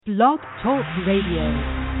Blog Talk Radio.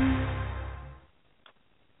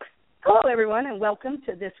 Hello, everyone, and welcome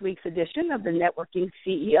to this week's edition of the Networking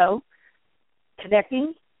CEO,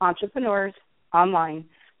 Connecting Entrepreneurs Online,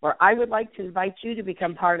 where I would like to invite you to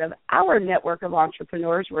become part of our network of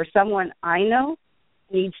entrepreneurs where someone I know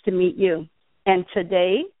needs to meet you. And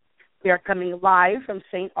today, we are coming live from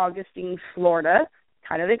St. Augustine, Florida.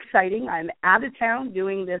 Kind of exciting. I'm out of town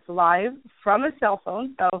doing this live from a cell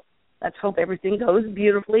phone, so let's hope everything goes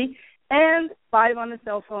beautifully, and live on the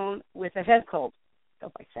cell phone with a head cold. So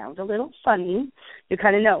if I sound a little funny, you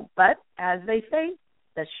kind of know. But as they say,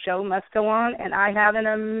 the show must go on, and I have an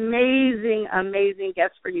amazing, amazing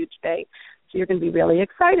guest for you today. So you're going to be really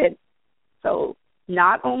excited. So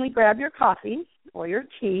not only grab your coffee or your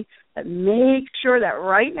tea, but make sure that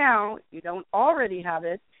right now, if you don't already have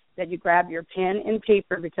it, that you grab your pen and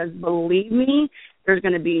paper, because believe me, there's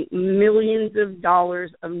going to be millions of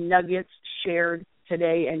dollars of nuggets shared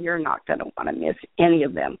today, and you're not going to want to miss any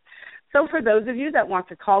of them. So for those of you that want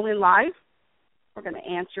to call in live, we're going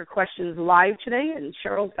to answer questions live today, and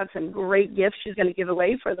Cheryl's got some great gifts she's going to give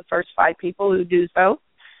away for the first 5 people who do so.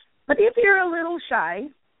 But if you're a little shy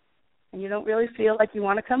and you don't really feel like you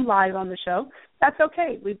want to come live on the show, that's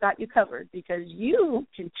okay. We've got you covered, because you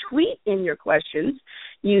can tweet in your questions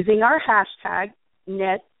using our hashtag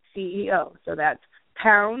NetCEO. So that's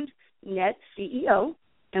 #NetCEO,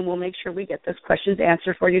 and we'll make sure we get those questions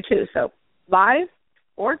answered for you too. So live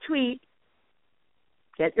or tweet,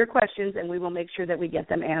 get your questions, and we will make sure that we get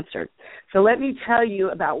them answered. So let me tell you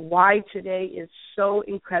about why today is so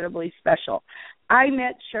incredibly special. I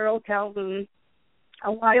met Sherill Calhoun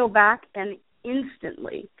a while back, and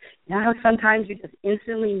instantly, now sometimes you just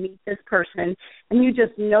instantly meet this person, and you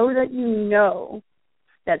just know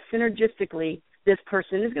that synergistically this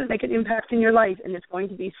person is going to make an impact in your life, and it's going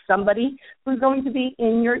to be somebody who's going to be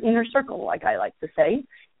in your inner circle, like I like to say,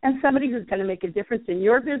 and somebody who's going to make a difference in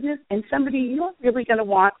your business, and somebody you're really going to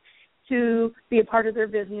want to be a part of their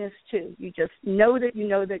business too. You just know that you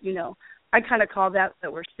know that you know. I kind of call that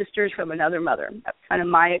we're sisters from another mother. That's kind of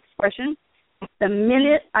my expression. The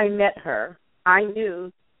minute I met her, I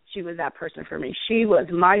knew she was that person for me. She was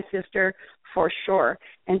my sister for sure.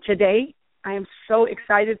 And today, I am so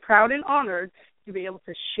excited, proud, and honored to be able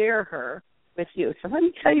to share her with you. So let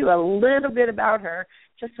me tell you a little bit about her,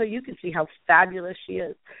 just so you can see how fabulous she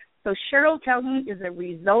is. So Sherill Calhoun is a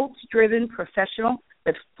results-driven professional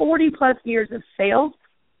with 40-plus years of sales,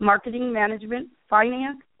 marketing management,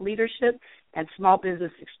 finance, leadership, and small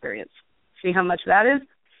business experience. See how much that is?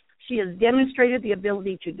 She has demonstrated the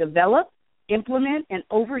ability to develop, implement, and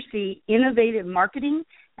oversee innovative marketing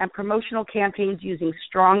and promotional campaigns using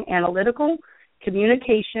strong analytical,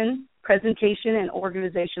 communication, presentation, and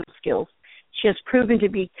organizational skills. She has proven to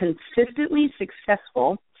be consistently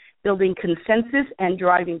successful, building consensus and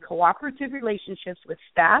driving cooperative relationships with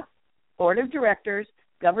staff, board of directors,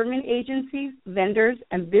 government agencies, vendors,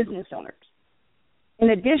 and business owners. In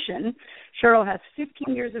addition, Sherill has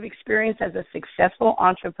 15 years of experience as a successful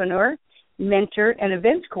entrepreneur, mentor, and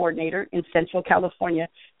events coordinator in Central California,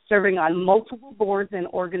 serving on multiple boards and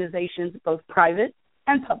organizations, both private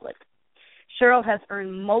and public. Sherill has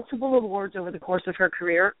earned multiple awards over the course of her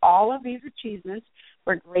career. All of these achievements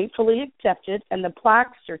were gratefully accepted, and the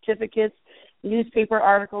plaques, certificates, newspaper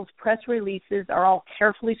articles, press releases are all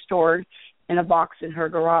carefully stored in a box in her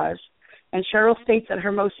garage. And Sherill states that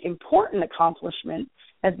her most important accomplishment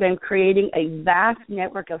has been creating a vast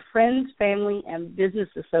network of friends, family, and business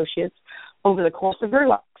associates over the course of her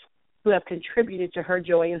life who have contributed to her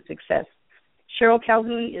joy and success. Sherill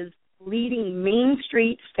Calhoun is leading Main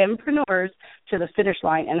Street fempreneurs to the finish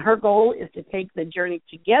line, and her goal is to take the journey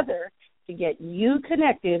together to get you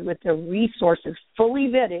connected with the resources fully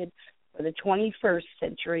vetted for the 21st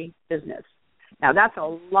century business. Now, that's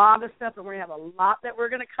a lot of stuff, and we're going to have a lot that we're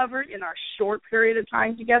going to cover in our short period of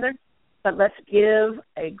time together. But let's give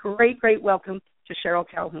a great, great welcome to Sherill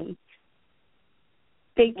Calhoun.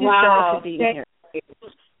 Thank you, Sherill, for being here.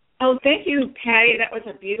 Oh, thank you, Patty. That was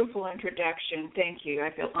a beautiful introduction. Thank you.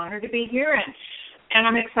 I feel honored to be here, and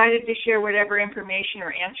I'm excited to share whatever information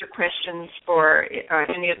or answer questions for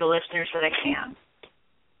any of the listeners that I can.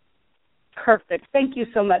 Perfect. Thank you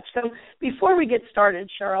so much. So before we get started,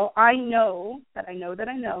 Sherill, I know that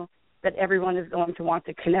everyone is going to want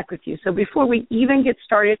to connect with you. So before we even get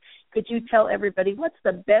started, could you tell everybody what's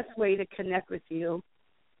the best way to connect with you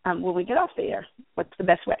when we get off the air? What's the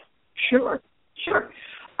best way? Sure.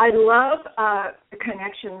 I love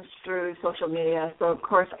connections through social media. So, of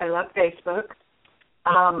course, I love Facebook.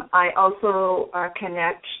 I also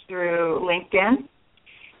connect through LinkedIn.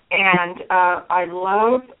 And I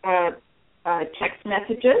love text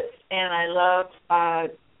messages, and I love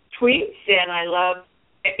tweets, and I love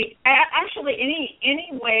actually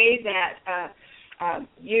any way that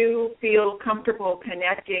you feel comfortable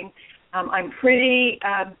connecting. I'm pretty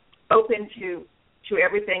open to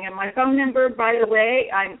everything. And my phone number, by the way,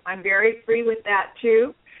 I'm very free with that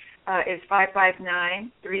too. Is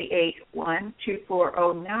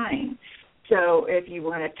 559-381-2409. So if you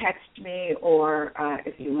want to text me or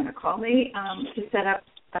if you want to call me to set up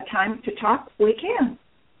a time to talk, we can.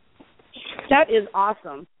 That is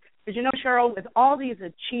awesome. Because, you know, Sherill, with all these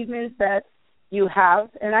achievements that you have,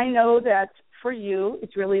 and I know that for you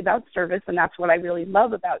it's really about service, and that's what I really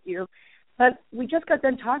love about you, but we just got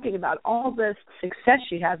done talking about all this success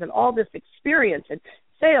she has and all this experience in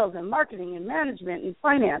sales and marketing and management and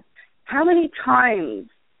finance. How many times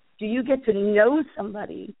do you get to know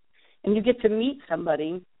somebody and you get to meet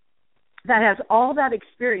somebody that has all that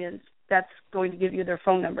experience that's going to give you their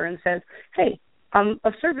phone number and says, hey, I'm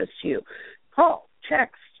of service to you. Call,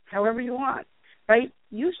 text, however you want, right?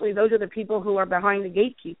 Usually those are the people who are behind the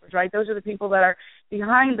gatekeepers, right? Those are the people that are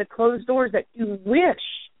behind the closed doors that you wish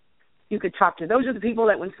you could talk to. Those are the people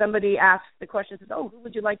that when somebody asks the question, says, oh, who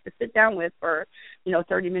would you like to sit down with for,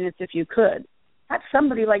 30 minutes if you could? That's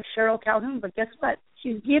somebody like Sherill Calhoun, but guess what?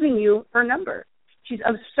 She's giving you her number. She's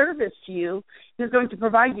of service to you and is going to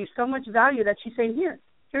provide you so much value that she's saying,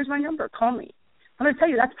 here's my number, call me. I'm going to tell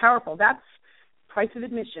you, that's powerful. That's price of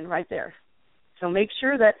admission right there. So make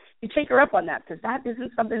sure that you take her up on that, because that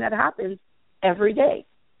isn't something that happens every day.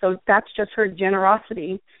 So that's just her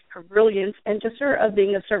generosity, her brilliance, and just her of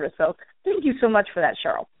being of service. So thank you so much for that,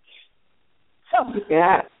 Sherill.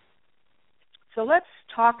 So let's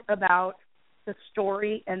talk about the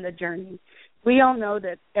story and the journey. We all know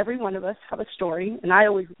that every one of us have a story, and I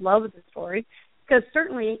always love the story, because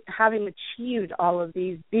certainly having achieved all of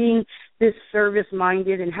these, being this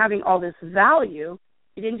service-minded and having all this value,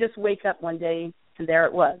 you didn't just wake up one day and there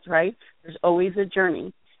it was, right? There's always a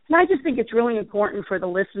journey. And I just think it's really important for the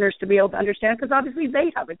listeners to be able to understand, because obviously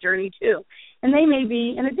they have a journey too, and they may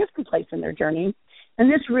be in a different place in their journey.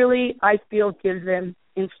 And this really, I feel, gives them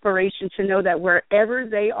inspiration to know that wherever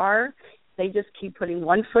they are, they just keep putting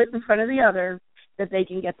one foot in front of the other, that they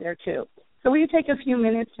can get there too. So will you take a few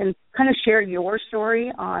minutes and kind of share your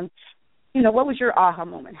story on, what was your aha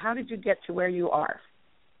moment? How did you get to where you are?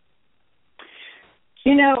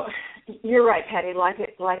 You're right, Patty. Life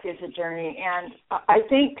is a journey, and I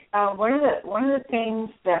think one of the things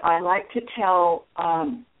that I like to tell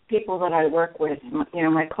people that I work with,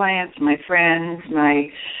 my clients, my friends,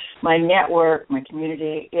 my network, my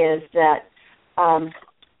community, is that on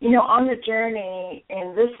the journey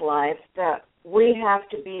in this life, that we have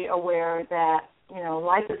to be aware that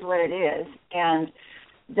life is what it is, and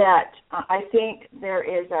that I think there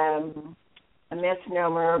is a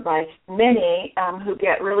misnomer by many who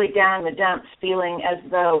get really down in the dumps, feeling as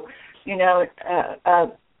though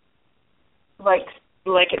like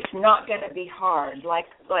it's not going to be hard, like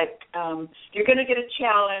you're going to get a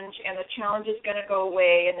challenge and the challenge is going to go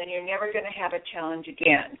away and then you're never going to have a challenge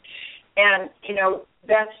again. And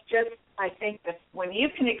that's just, I think, that when you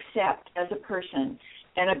can accept as a person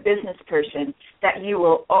and a business person that you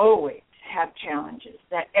will always have challenges,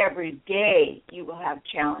 that every day you will have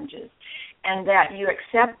challenges, and that you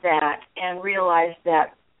accept that and realize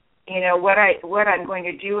that, what I'm going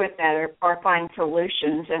to do with that are find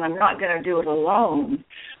solutions, and I'm not going to do it alone.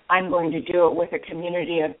 I'm going to do it with a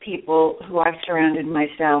community of people who I've surrounded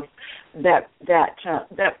myself that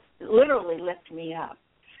literally lift me up.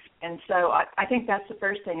 And so I think that's the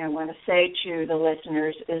first thing I want to say to the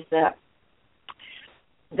listeners, is that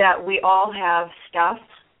we all have stuff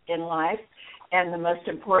in life, and the most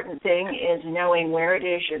important thing is knowing where it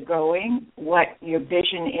is you're going, what your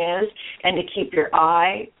vision is, and to keep your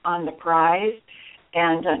eye on the prize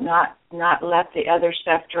and not let the other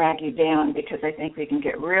stuff drag you down, because I think we can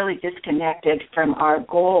get really disconnected from our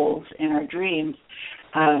goals and our dreams,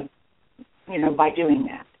 by doing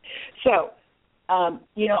that. So,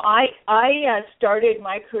 I started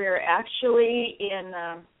my career actually in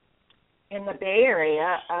the Bay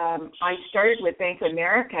Area. I started with Bank of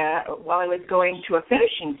America while I was going to a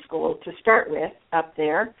finishing school to start with up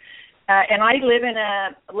there. And I live in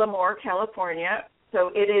Lemoore, California, so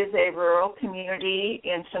it is a rural community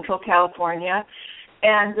in Central California.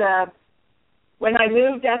 And when I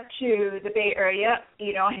moved up to the Bay Area,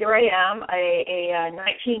 here I am, a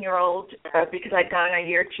 19-year-old, because I'd gone a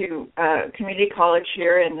year to community college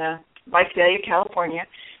here in Visalia, California.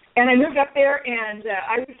 And I moved up there, and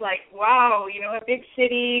I was like, wow, a big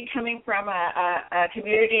city coming from a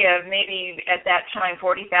community of maybe at that time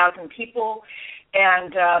 40,000 people.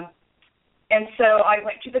 And And so I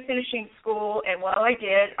went to the finishing school, and while I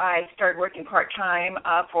did, I started working part-time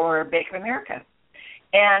for Bank of America.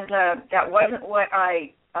 And that wasn't what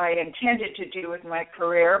I intended to do with my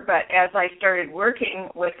career, but as I started working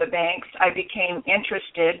with the banks, I became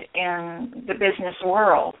interested in the business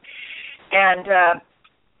world.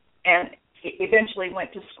 And eventually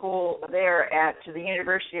went to school there at the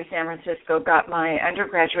University of San Francisco, got my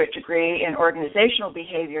undergraduate degree in organizational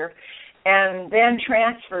behavior, and then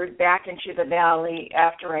transferred back into the Valley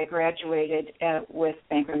after I graduated with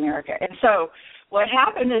Bank of America. And so what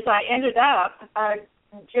happened is I ended up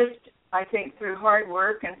I think through hard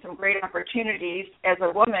work and some great opportunities as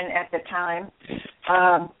a woman at the time,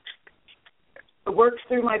 worked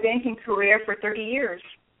through my banking career for 30 years.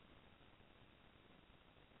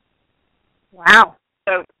 Wow.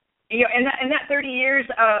 So, in that 30 years,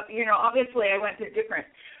 obviously I went through different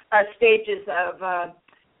stages of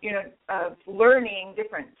learning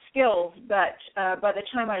different skills, but by the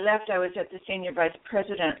time I left, I was at the senior vice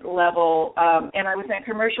president level, and I was in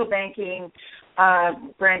commercial banking,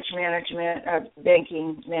 branch management,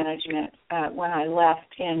 banking management when I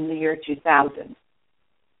left in the year 2000.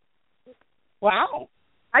 Wow.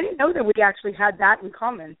 I didn't know that we actually had that in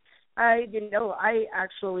common. I didn't know. I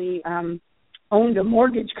actually owned a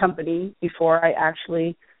mortgage company before I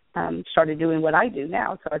actually started doing what I do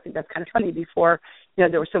now. So I think that's kind of funny. Before,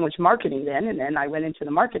 there was so much marketing then, and then I went into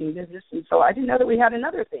the marketing business, and so I didn't know that we had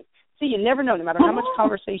another thing. See, you never know, no matter how much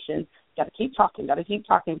conversation, got to keep talking.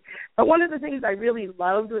 But one of the things I really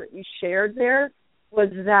loved that you shared there was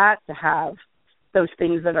that to have those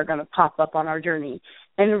things that are going to pop up on our journey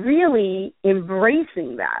and really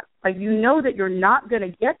embracing that. Like, that you're not going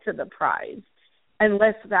to get to the prize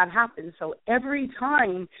unless that happens. So every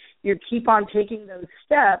time you keep on taking those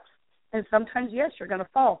steps, and sometimes, yes, you're going to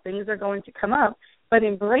fall. Things are going to come up, but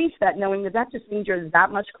embrace that, knowing that just means you're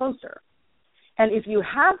that much closer. And if you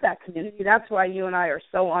have that community, that's why you and I are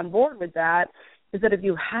so on board with that, is that if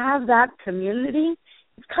you have that community,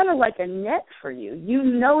 it's kind of like a net for you. You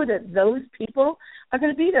know that those people are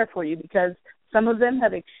going to be there for you because some of them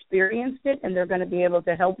have experienced it and they're going to be able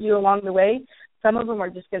to help you along the way. Some of them are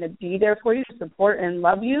just going to be there for you, support and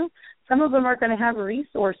love you. Some of them are going to have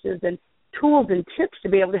resources and tools and tips to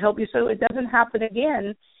be able to help you so it doesn't happen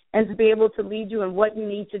again, and to be able to lead you in what you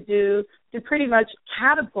need to do to pretty much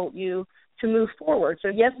catapult you to move forward. So,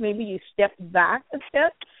 yes, maybe you step back a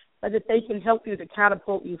step, but if they can help you to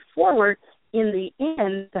catapult you forward, in the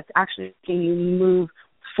end, that's actually making you move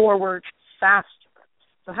forward faster.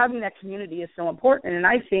 So having that community is so important, and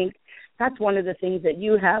I think that's one of the things that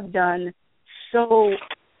you have done so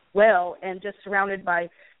well, and just surrounded by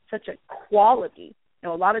such a quality. A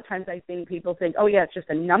lot of times I think people think, oh, yeah, it's just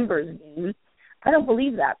a numbers game. I don't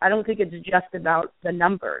believe that. I don't think it's just about the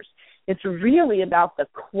numbers. It's really about the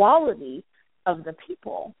quality of the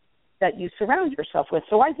people that you surround yourself with.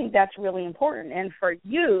 So I think that's really important. And for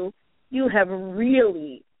you, you have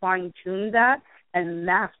really fine-tuned that and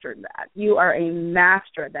mastered that. You are a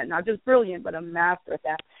master at that. Not just brilliant, but a master at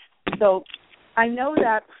that. So I know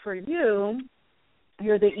that for you,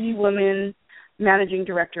 you're the E-Women Managing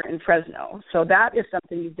Director in Fresno. So that is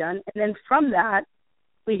something you've done. And then from that,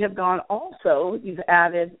 we have gone also, you've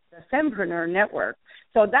added the Fempreneur Network.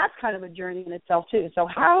 So that's kind of a journey in itself, too. So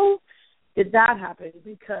how did that happen?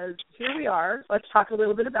 Because here we are. Let's talk a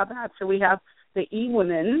little bit about that. So we have the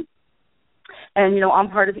E-Women, and, I'm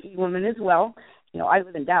part of the E-Women as well. I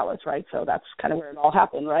live in Dallas, right? So that's kind of where it all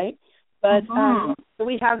happened, right? But so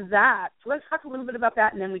we have that. So let's talk a little bit about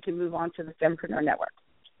that, and then we can move on to the Fempreneur Network.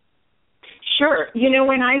 Sure.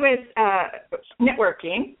 When I was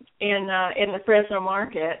networking in the Fresno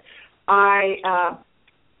market, I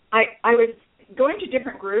was going to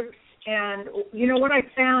different groups, and what I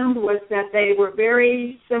found was that they were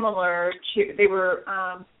very similar to. They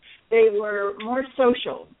were more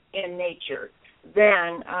social in nature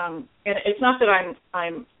than, and it's not that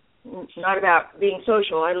I'm not about being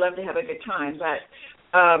social. I love to have a good time, but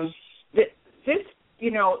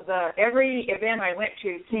every event I went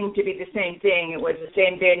to seemed to be the same thing. It was the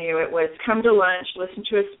same venue. It was come to lunch, listen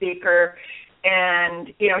to a speaker, and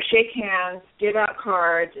shake hands, give out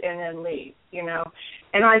cards, and then leave.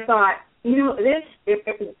 And I thought,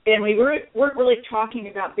 and we weren't really talking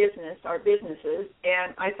about our businesses,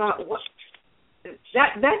 and I thought, what?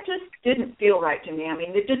 That just didn't feel right to me. I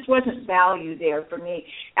mean, there just wasn't value there for me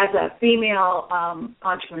as a female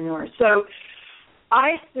entrepreneur. So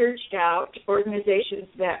I searched out organizations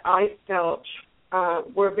that I felt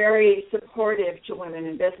were very supportive to women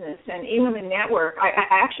in business. And E-Women Network, I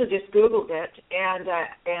actually just Googled it and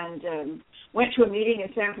went to a meeting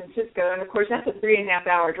in San Francisco. And, of course, that's a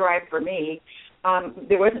 3.5-hour drive for me.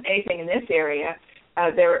 there wasn't anything in this area.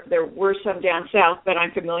 There were some down south, but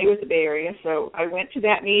I'm familiar with the Bay Area, so I went to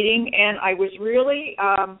that meeting, and I was really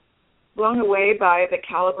blown away by the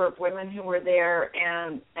caliber of women who were there,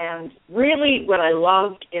 and really what I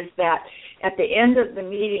loved is that at the end of the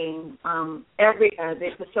meeting, the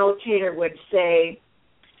facilitator would say,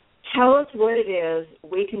 tell us what it is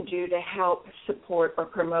we can do to help support or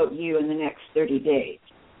promote you in the next 30 days.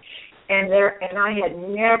 And I had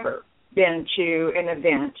never been to an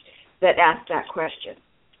event that asked that question.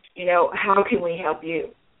 You know, how can we help you?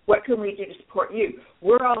 What can we do to support you?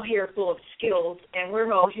 We're all here full of skills, and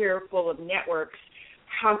we're all here full of networks.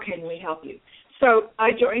 How can we help you? So I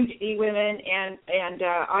joined eWomen, and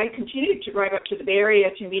I continued to drive up to the Bay Area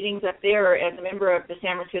to meetings up there as a member of the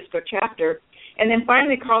San Francisco chapter, and then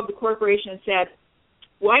finally called the corporation and said,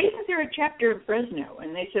 why isn't there a chapter in Fresno?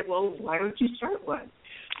 And they said, well, why don't you start one?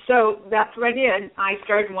 So that's what I did. I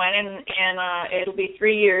started one, and it'll be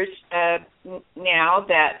 3 years now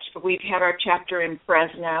that we've had our chapter in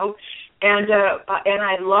Fresno, and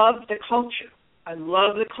I love the culture. I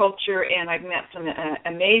love the culture, and I've met some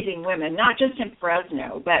amazing women, not just in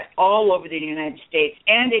Fresno, but all over the United States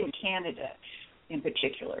and in Canada in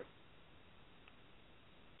particular.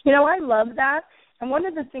 You know, I love that, and one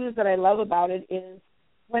of the things that I love about it is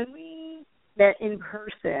when we met in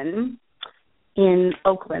person in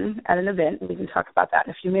Oakland at an event, and we can talk about that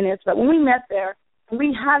in a few minutes, but when we met there and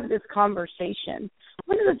we had this conversation,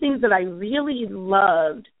 one of the things that I really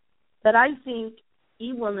loved that I think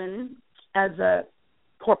eWomen as a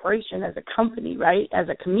corporation, as a company, right, as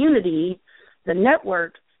a community, the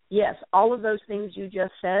network, yes, all of those things you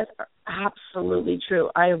just said are absolutely true.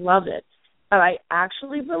 I love it. But I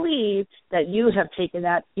actually believe that you have taken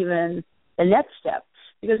that even the next step.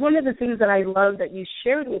 Because one of the things that I love that you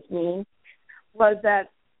shared with me was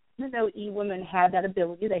that, you know, eWomen had that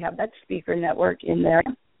ability. They have that speaker network in there.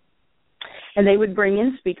 And they would bring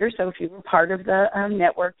in speakers. So if you were part of the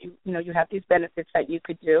network, you have these benefits that you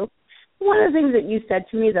could do. One of the things that you said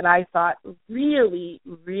to me that I thought really,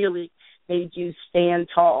 really made you stand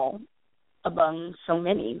tall among so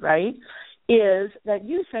many, right, is that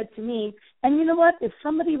you said to me, and you know what, if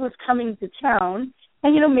somebody was coming to town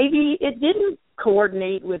and, you know, maybe it didn't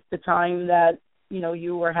coordinate with the time that, you know,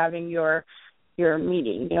 you were having your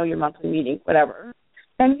meeting, you know, your monthly meeting, whatever,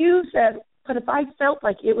 and you said, but if I felt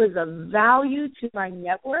like it was of value to my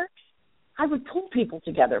network, I would pull people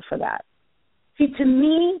together for that. See, to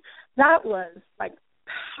me, that was like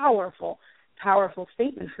powerful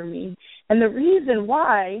statement for me. And the reason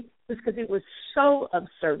why was because it was so of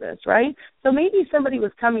service, right? So maybe somebody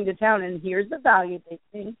was coming to town and here's the value they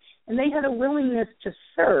think, and they had a willingness to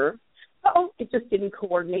serve. Oh, it just didn't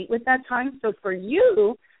coordinate with that time. So for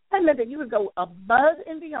you, that meant that you would go above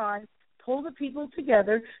and beyond, pull the people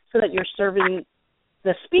together so that you're serving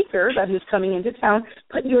the speaker that who's coming into town,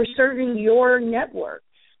 but you're serving your network.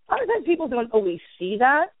 A lot of times people don't always see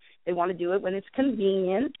that. They want to do it when it's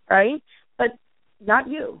convenient, right? But not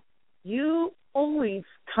you. You always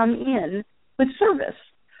come in with service,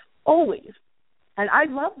 always. And I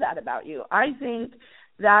love that about you. I think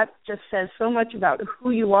that just says so much about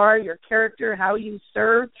who you are, your character, how you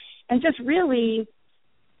serve, and just really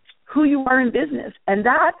who you are in business. And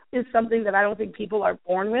that is something that I don't think people are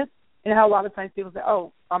born with. And how a lot of times people say,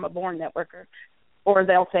 oh, I'm a born networker. Or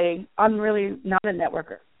they'll say, I'm really not a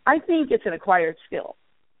networker. I think it's an acquired skill.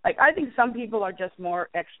 Like, I think some people are just more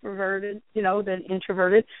extroverted, you know, than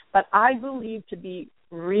introverted. But I believe to be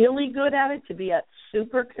really good at it, to be a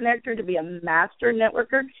super connector, to be a master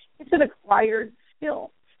networker, it's an acquired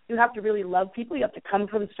skill. You have to really love people. You have to come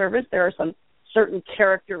from service. There are some certain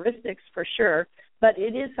characteristics for sure. But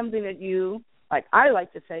it is something that you, like I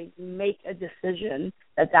like to say, make a decision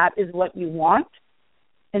that that is what you want,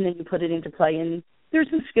 and then you put it into play. And there's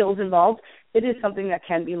some skills involved. It is something that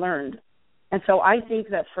can be learned. And so I think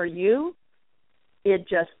that for you, it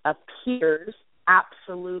just appears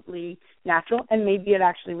absolutely natural, and maybe it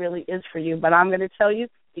actually really is for you. But I'm going to tell you,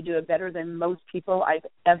 you do it better than most people I've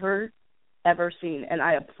ever seen, and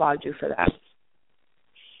I applaud you for that.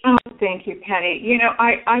 Oh, thank you, Patty. You know,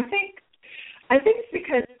 I think it's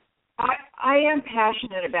because I am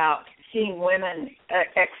passionate about seeing women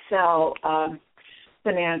excel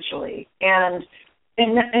financially, and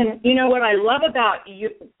you know what I love about you,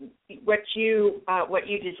 what you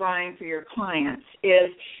design for your clients is,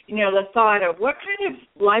 you know, the thought of what kind of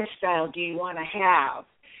lifestyle do you want to have,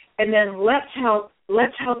 and then let's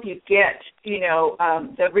help you get, you know,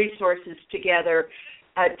 the resources together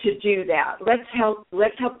to do that.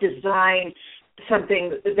 Let's help design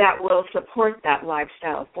something that will support that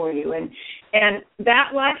lifestyle for you, and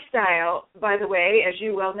that lifestyle, by the way, as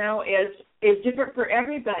you well know, is is different for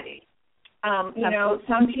everybody.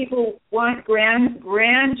 Some people want grand,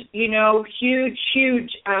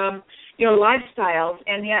 huge, lifestyles,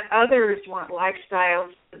 and yet others want lifestyles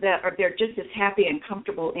that they're just as happy and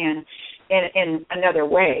comfortable in another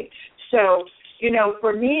way. So,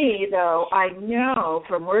 for me, though, I know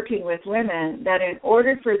from working with women that in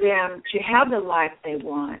order for them to have the life they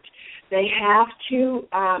want, they have to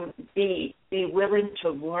be willing to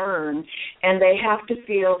learn, and they have to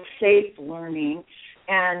feel safe learning,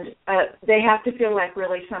 and they have to feel like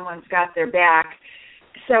really someone's got their back.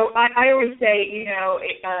 So I always say,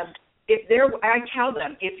 I tell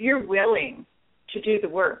them, if you're willing to do the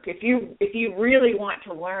work, if you really want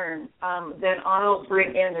to learn, then I'll bring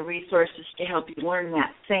in the resources to help you learn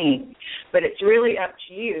that thing. But it's really up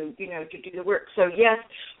to you, to do the work. So yes,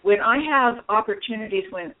 when I have opportunities,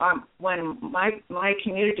 when my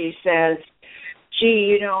community says,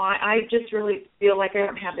 gee, I just really feel like I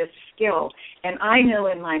don't have this skill, and I know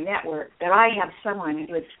in my network that I have someone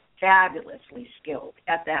who is fabulously skilled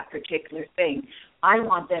at that particular thing, I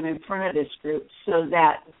want them in front of this group so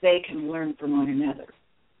that they can learn from one another.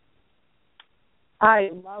 I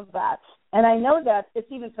love that. And I know that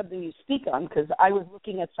it's even something you speak on, because I was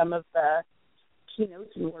looking at some of the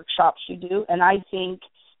keynotes and workshops you do, and I think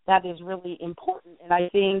that is really important. And I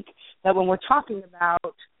think that when we're talking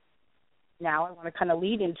about, now I want to kind of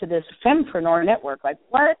lead into this fempreneur network, like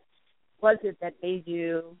what was it that made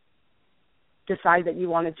you decide that you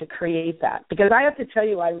wanted to create that? Because I have to tell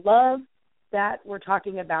you, I love that we're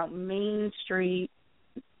talking about Main Street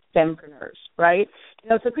fempreneurs, right?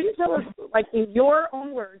 So could you tell us, like in your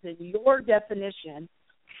own words, in your definition,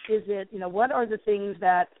 is it, what are the things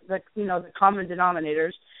that, the common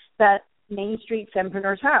denominators that Main Street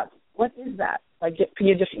fempreneurs have? What is that? Like, can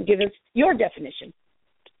you just give us your definition?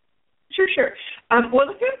 Sure. Well,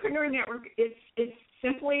 the Fempreneur Network is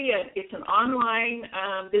simply it's an online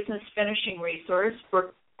business finishing resource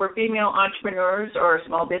for female entrepreneurs or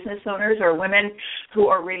small business owners or women who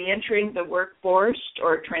are reentering the workforce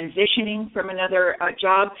or transitioning from another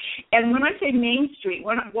job. And when I say Main Street,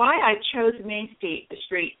 why I chose Main Street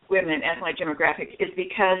women as my demographic is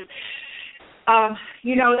because,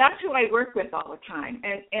 that's who I work with all the time.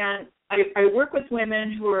 And I work with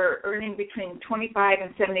women who are earning between $25,000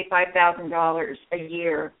 and $75,000 a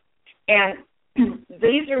year. And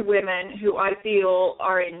these are women who I feel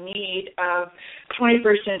are in need of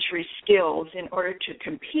 21st century skills in order to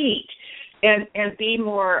compete and be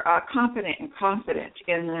more competent and confident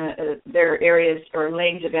in their areas or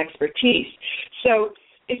lanes of expertise. So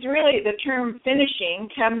it's really, the term finishing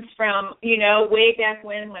comes from, way back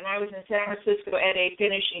when I was in San Francisco at a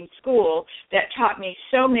finishing school that taught me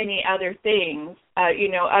so many other things,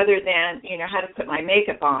 other than, how to put my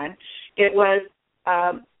makeup on.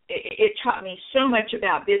 It taught me so much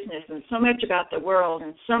about business and so much about the world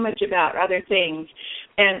and so much about other things.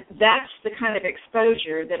 And that's the kind of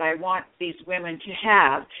exposure that I want these women to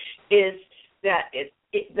have, is that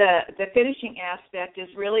the finishing aspect is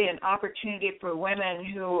really an opportunity for women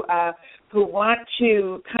who want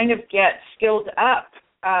to kind of get skilled up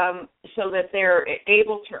so that they're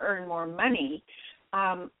able to earn more money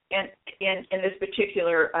in this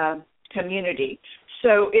particular community.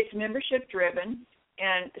 So it's membership driven.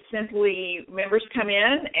 And simply members come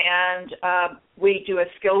in and we do a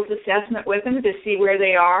skills assessment with them to see where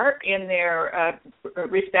they are in their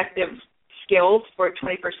respective skills for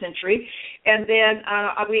 21st century. And then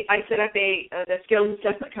I set up the skills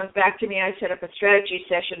assessment comes back to me. I set up a strategy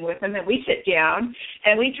session with them, and we sit down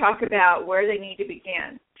and we talk about where they need to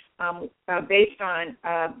begin based on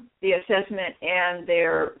the assessment and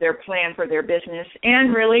their plan for their business,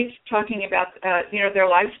 and really talking about their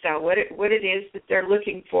lifestyle, what it is that they're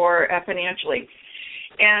looking for financially.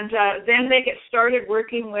 And then they get started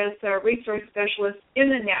working with resource specialists in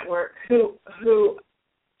the network who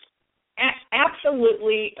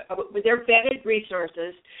absolutely, they're vetted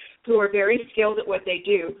resources who are very skilled at what they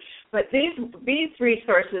do. But these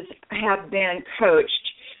resources have been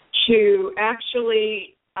coached to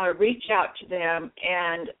actually reach out to them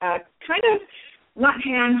and kind of not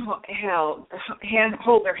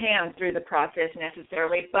hold their hand through the process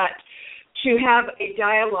necessarily, but to have a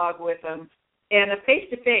dialogue with them and a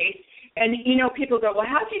face-to-face. And, people go, well,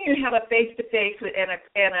 how can you have a face-to-face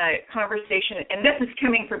and a conversation? And this is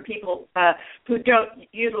coming from people who don't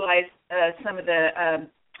utilize some of the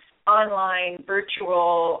online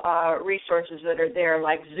virtual resources that are there,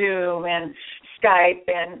 like Zoom and Skype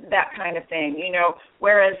and that kind of thing,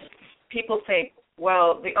 whereas people think,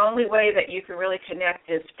 well, the only way that you can really connect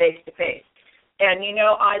is face-to-face. And,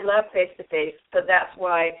 I love face-to-face, so that's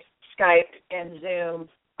why Skype and Zoom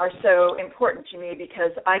are so important to me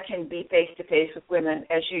because I can be face-to-face with women,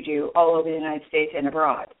 as you do, all over the United States and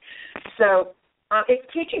abroad. So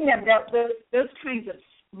it's teaching them those kinds of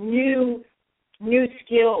new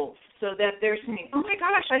skills so that they're saying, oh, my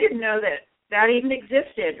gosh, I didn't know that even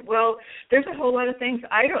existed. Well, there's a whole lot of things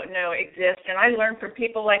I don't know exist, and I learn from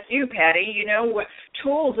people like you, Patty, what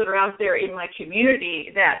tools that are out there in my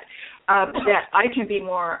community that I can be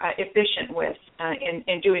more efficient with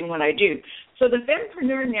in doing what I do. So the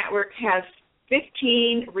Fempreneur Network has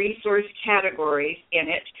 15 resource categories in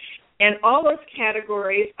it, and all those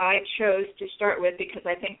categories I chose to start with because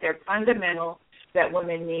I think they're fundamental that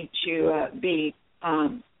women need to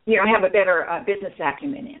have a better business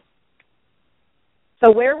acumen in.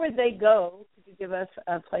 So where would they go? Could you give us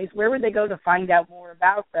a place? Where would they go to find out more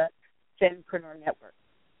about the Fempreneur Network?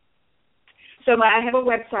 So I have a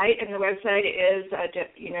website, and the website is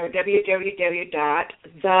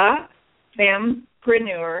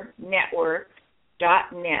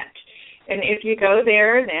www.thefempreneurnetwork.net. And if you go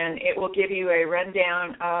there, then it will give you a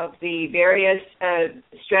rundown of the various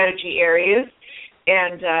strategy areas,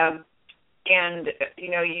 and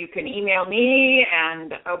you can email me,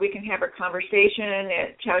 and we can have a conversation.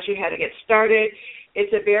 It tells you how to get started.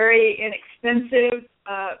 It's a very inexpensive,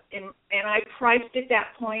 and I priced at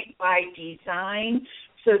that point by design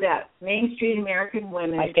so that Main Street American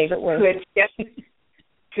women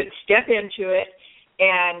could step into it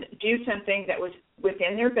and do something that was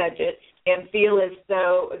within their budget and feel as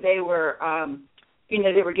though they were,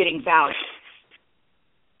 they were getting value.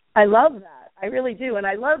 I love that. I really do. And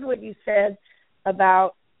I love what you said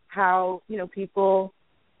about how, people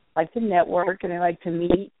like to network and they like to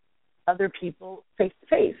meet other people face to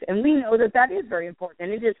face. And we know that is very important.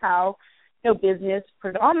 And it is how, business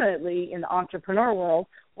predominantly in the entrepreneur world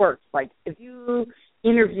works. Like if you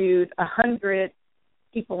interviewed 100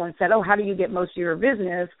 people and said, oh, how do you get most of your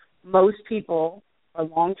business? Most people for a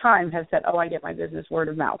long time have said, oh, I get my business word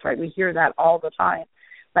of mouth, right? We hear that all the time.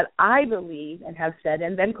 But I believe and have said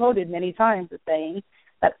and been quoted many times as saying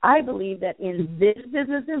that I believe that in this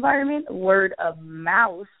business environment, word of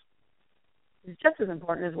mouth is just as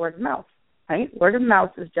important as word of mouth, right? Word of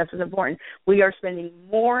mouth is just as important. We are spending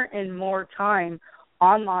more and more time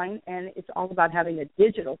online, and it's all about having a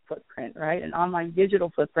digital footprint, right? An online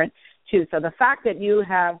digital footprint, too. So the fact that you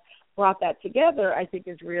have brought that together, I think,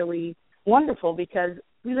 is really wonderful because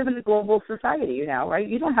we live in a global society now, right?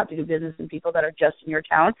 You don't have to do business with people that are just in your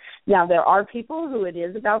town. Now, there are people who it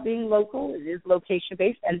is about being local. It is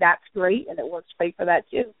location-based, and that's great, and it works great for that,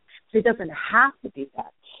 too. So it doesn't have to be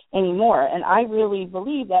that anymore. And I really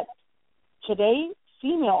believe that today,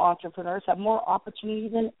 female entrepreneurs have more opportunity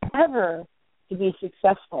than ever to be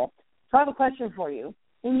successful. So I have a question for you.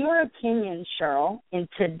 In your opinion, Sherill, in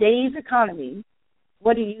today's economy,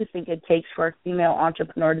 what do you think it takes for a female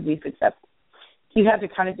entrepreneur to be successful? You have to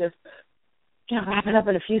kind of just wrap it up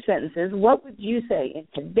in a few sentences. What would you say in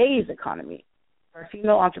today's economy for a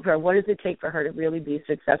female entrepreneur? What does it take for her to really be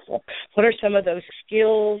successful? What are some of those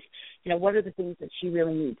skills? What are the things that she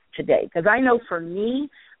really needs today? Because I know for me,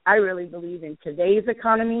 I really believe in today's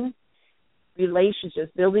economy,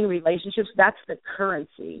 relationships, building relationships, that's the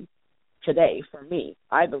currency today for me.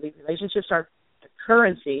 I believe relationships are the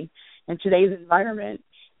currency in today's environment.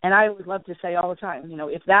 And I always love to say all the time,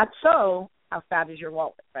 if that's so, how fat is your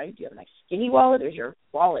wallet, right? Do you have a nice skinny wallet or is your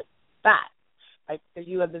wallet fat? Right? Because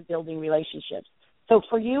you have been building relationships. So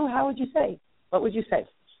for you, how would you say? What would you say?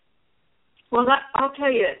 Well, I'll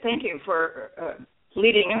tell you, thank you for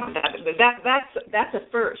leading up that. That's a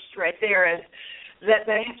first right there, is that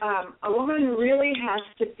a woman really has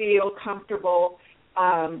to feel comfortable,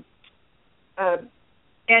 and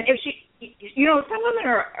if she, some women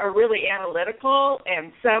are really analytical,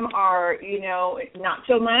 and some are, not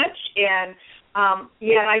so much, and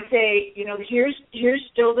yet I say, here's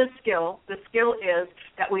still the skill. The skill is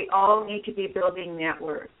that we all need to be building net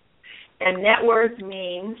worth. And net worth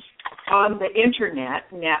means, on the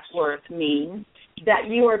internet, net worth means that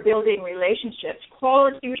you are building relationships,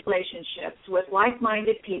 quality relationships with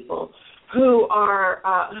like-minded people who are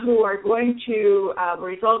going to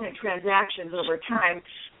result in transactions over time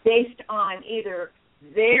based on either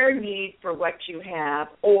their need for what you have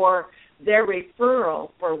or their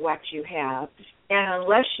referral for what you have. And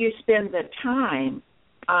unless you spend the time,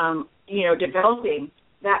 developing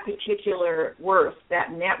that particular worth,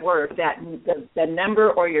 that net worth, that the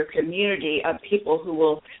number or your community of people who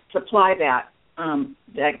will supply that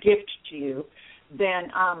gift to you,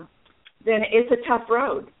 then it's a tough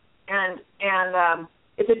road, and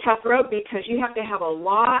it's a tough road because you have to have a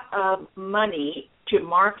lot of money to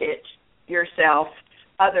market yourself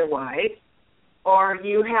otherwise, or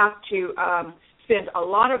you have to spend a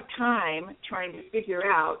lot of time trying to figure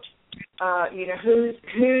out,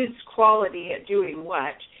 who's quality at doing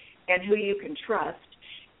what and who you can trust.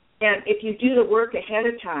 And if you do the work ahead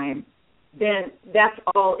of time, then that's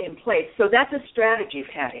all in place. So that's a strategy,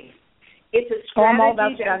 Patty. It's a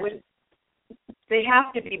strategy they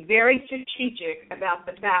have to be very strategic about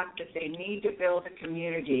the fact that they need to build a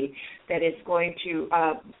community that is going to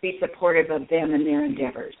be supportive of them and their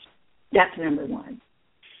endeavors. That's number one.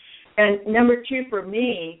 And number two for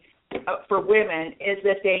me, for women, is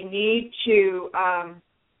that they need to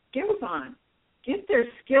get their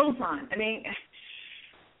skills on. I mean,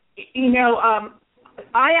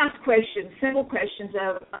 I ask questions, simple questions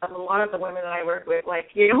of a lot of the women that I work with, like,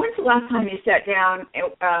 when's the last time you sat down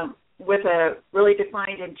with a really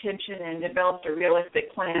defined intention and developed a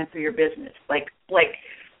realistic plan for your business? Like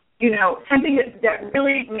something that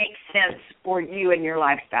really makes sense for you and your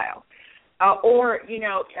lifestyle. I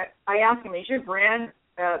ask them, is your brand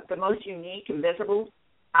the most unique and visible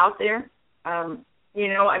out there?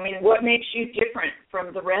 What makes you different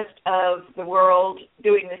from the rest of the world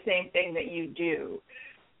doing the same thing that you do?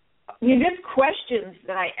 Just questions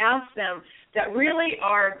that I ask them that really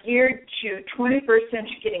are geared to 21st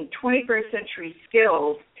century, getting 21st century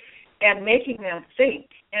skills and making them think.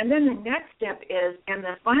 And then the next step is, and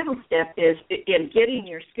the final step is, in getting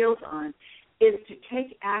your skills on, is to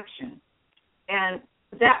take action. And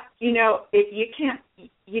that, if you can't,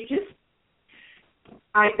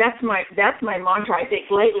 that's my mantra, I think,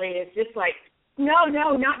 lately. It's just like, no,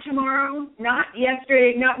 not tomorrow, not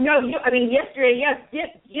yesterday, yesterday, yes,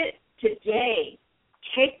 get today.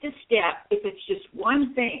 Take the step. If it's just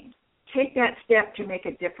one thing, take that step to make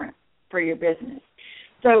a difference for your business.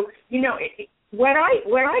 So, what I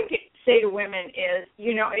say to women is,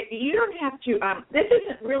 you don't have to. This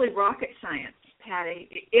isn't really rocket science, Patty.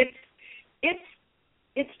 It's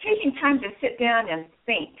taking time to sit down and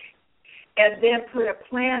think, and then put a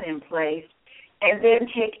plan in place, and then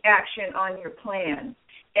take action on your plan.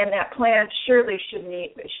 And that plan surely should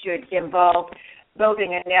involve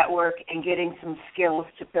building a network and getting some skills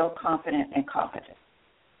to feel confident and competent.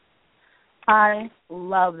 I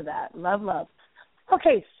love that. Love.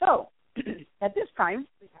 Okay, so at this time,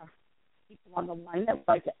 we have people on the line that would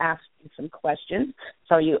like to ask you some questions.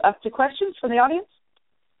 So are you up to questions from the audience?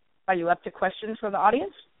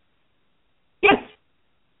 Yes.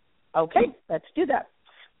 Okay, let's do that.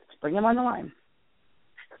 Let's bring them on the line.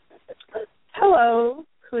 Hello,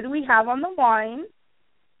 who do we have on the line?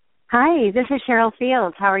 Hi, this is Sherill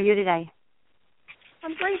Fields. How are you today?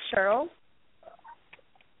 I'm great, Sherill.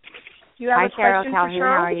 Do you have Hi, a Sherill question Calhoun. for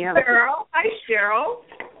Sherill? How are you? Hi, Sherill.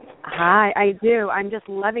 Hi, I do. I'm just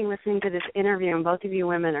loving listening to this interview, and both of you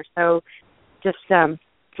women are so just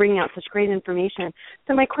bringing out such great information.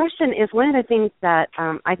 So my question is, one of the things that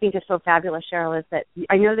I think is so fabulous, Sherill, is that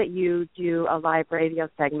I know that you do a live radio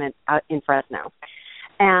segment out in Fresno,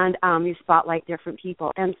 and you spotlight different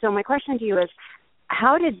people. And so my question to you is,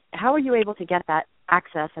 how were you able to get that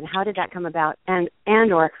access, and how did that come about? And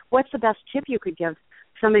or what's the best tip you could give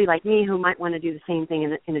somebody like me who might want to do the same thing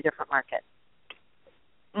in a different market?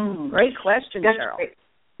 Great question, Sherill.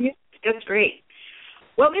 Great. That's great.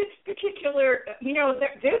 Well, this particular,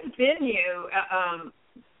 this venue,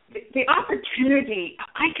 the opportunity,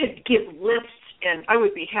 I could give lists, and I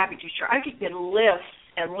would be happy to share. I could give lists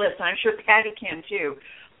and lists, I'm sure Patty can too,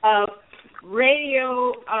 of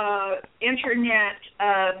radio, internet,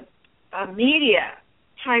 media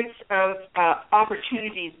types of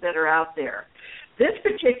opportunities that are out there. This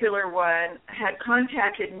particular one had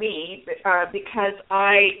contacted me because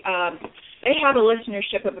they have a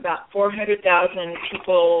listenership of about 400,000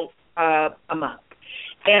 people a month,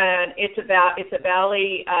 and it's a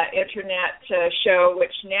Valley internet show,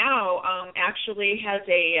 which now actually has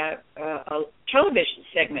a television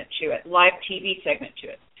segment to it, live TV segment to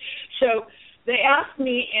it. So they asked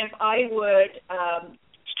me if I would,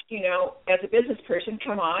 as a business person,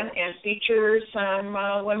 come on and feature some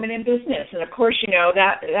women in business. And, of course,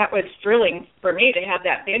 that was thrilling for me to have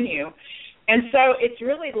that venue. And so it's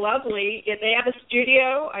really lovely. They have a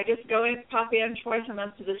studio. I just pop in twice a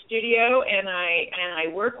month to the studio, and I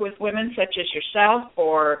work with women such as yourself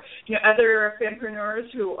or other fempreneurs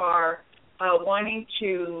who are wanting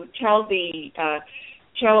to tell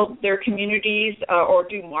their communities or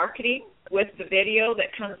do marketing with the video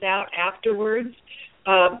that comes out afterwards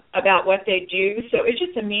about what they do. So it's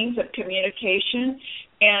just a means of communication.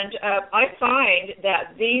 And I find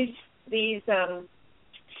that these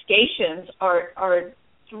stations are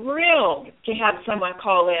thrilled to have someone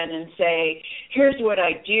call in and say, here's what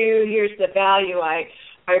I do, here's the value I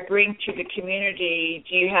bring to the community.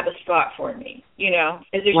 Do you have a spot for me?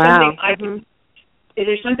 Is there something I can is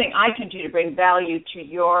there something I can do to bring value to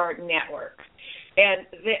your network? And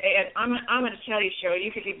I'm going to tell you, Sherill,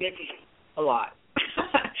 you could be busy a lot.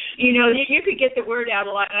 You could get the word out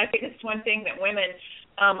a lot, and I think it's one thing that women,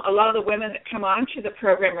 a lot of the women that come onto the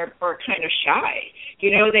program are kind of shy.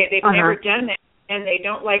 They've never done that, and they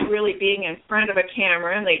don't like really being in front of a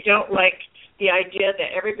camera, and they don't like the idea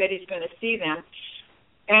that everybody's going to see them.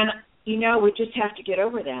 And, we just have to get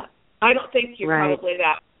over that. I don't think you're probably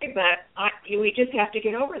that way, but we just have to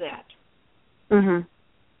get over that. Mhm.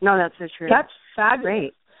 No, that's so true. That's fabulous.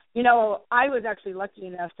 Great. I was actually lucky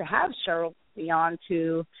enough to have Sherill be on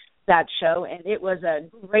to that show, and it was a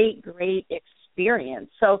great, great experience.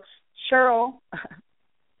 So, Sherill,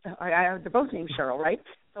 they're both named Sherill, right?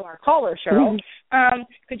 So our caller, Sherill,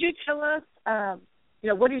 could you tell us,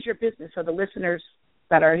 what is your business? So the listeners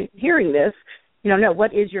that are hearing this,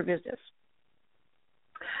 what is your business?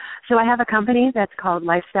 So I have a company that's called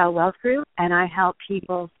Lifestyle Wealth Group, and I help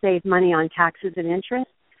people save money on taxes and interest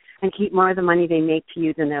and keep more of the money they make to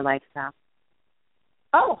use in their lifestyle.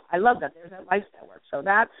 Oh, I love that. There's that lifestyle work. So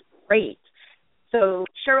that's great. So,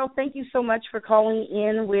 Sherill, thank you so much for calling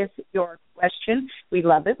in with your question. We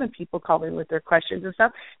love it when people call in with their questions and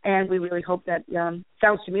stuff, and we really hope that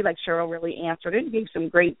sounds to me like Sherill really answered it and gave some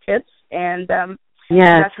great tips, and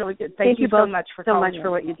that's really good. Thank you so much for calling in.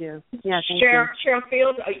 For what you do. Yeah, thank you. Sherill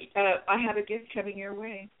Field, I have a gift coming your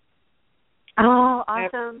way. Oh,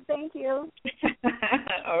 awesome. Thank you.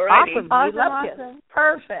 All righty. Awesome.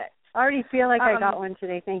 Perfect. I already feel like I got one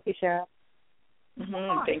today. Thank you, Sherill.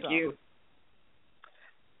 Awesome. Thank you.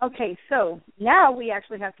 Okay, so now we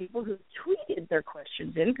actually have people who tweeted their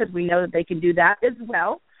questions in, because we know that they can do that as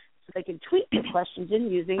well. So they can tweet their questions in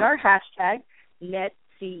using our hashtag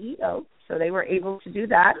NetCEO. So they were able to do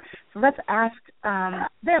that. So let's ask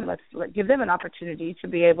them. Let's give them an opportunity to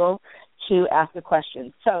be able to ask a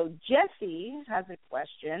question. So Jesse has a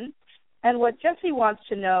question, and what Jesse wants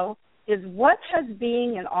to know is, what has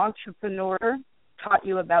being an entrepreneur taught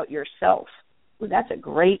you about yourself? Ooh, that's a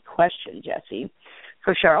great question, Jesse.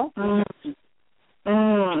 For Sherill? That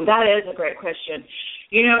is a great question.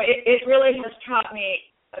 It really has taught me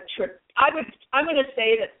I'm going to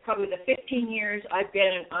say that probably the 15 years I've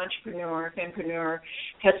been an entrepreneur, fempreneur,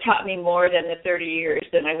 has taught me more than the 30 years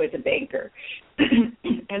that I was a banker.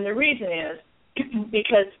 And the reason is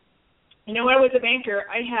because, when I was a banker,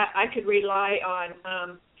 I could rely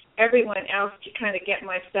on everyone else to kind of get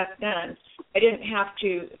my stuff done. I didn't have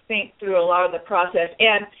to think through a lot of the process.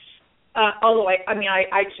 And although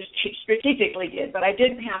I just strategically did, but I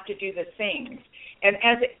didn't have to do the things and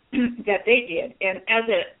that they did. And as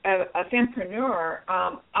a fempreneur,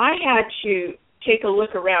 I had to take a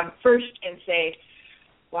look around first and say,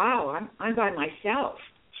 wow, I'm by myself.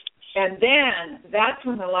 And then that's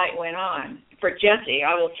when the light went on. For Jesse,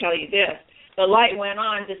 I will tell you this, the light went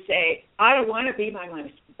on to say, I don't want to be by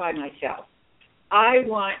myself. I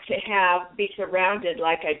want to be surrounded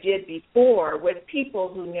like I did before with people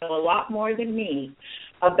who know a lot more than me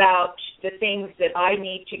about the things that I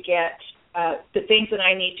need to get, the things that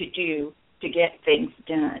I need to do to get things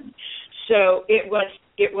done. So it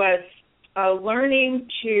was learning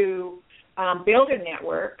to build a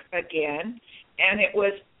network again, and it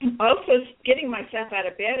was also getting myself out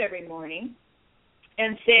of bed every morning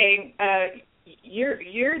and saying,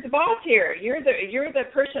 you're the boss here. You're the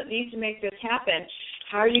person that needs to make this happen.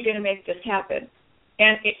 How are you going to make this happen?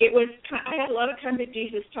 And I had a lot of come to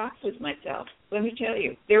Jesus talks with myself. Let me tell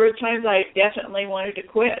you, there were times I definitely wanted to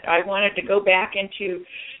quit. I wanted to go back into,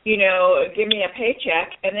 give me a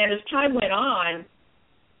paycheck. And then as time went on,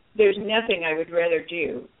 there's nothing I would rather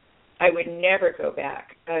do. I would never go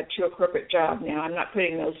back to a corporate job now. I'm not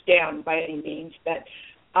putting those down by any means, but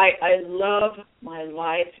I love my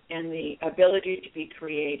life and the ability to be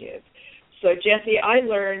creative. So, Jesse, I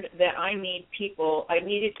learned that I need people. I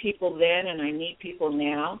needed people then, and I need people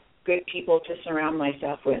now, good people to surround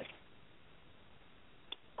myself with.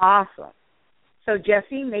 Awesome. So,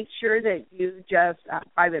 Jesse, make sure that you just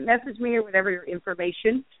private message me or whatever your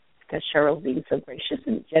information, because Cheryl's being so gracious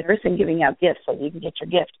and generous and giving out gifts so you can get your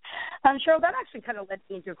gift. Cheryl, that actually kind of led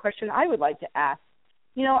me into a question I would like to ask.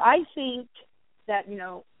 I think that,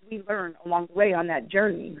 we learn along the way on that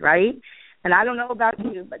journey, right? And I don't know about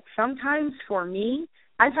you, but sometimes for me,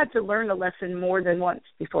 I've had to learn a lesson more than once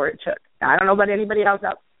before it took. Now, I don't know about anybody else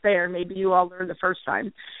out there. Maybe you all learned the first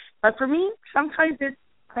time. But for me, sometimes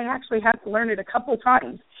I actually have to learn it a couple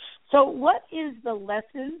times. So what is the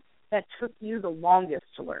lesson that took you the longest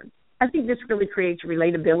to learn? I think this really creates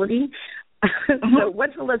relatability. So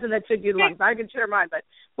what's the lesson that took you the longest? I can share mine, but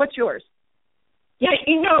what's yours? Yeah,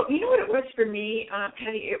 you know what it was for me,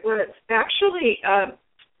 Patty? It was actually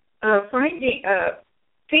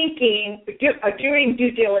doing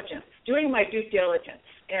due diligence, doing my due diligence.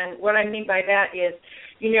 And what I mean by that is,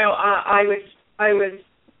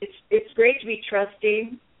 it's great to be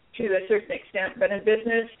trusting to a certain extent, but in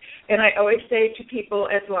business, and I always say to people,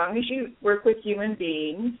 as long as you work with human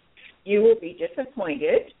beings, you will be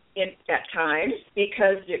disappointed at times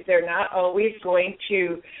because they're not always going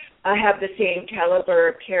to have the same caliber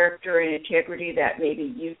of character and integrity that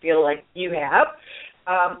maybe you feel like you have.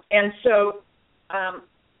 And so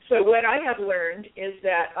what I have learned is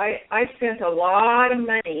that I spent a lot of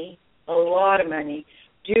money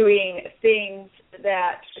doing things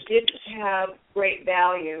that didn't have great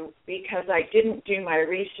value because I didn't do my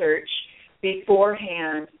research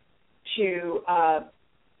beforehand to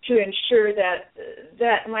ensure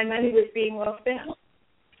that my money was being well spent.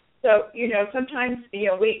 So, sometimes,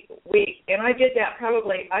 we and I did that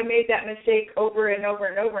probably, I made that mistake over and over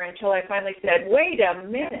and over until I finally said, wait a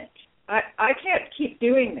minute, I can't keep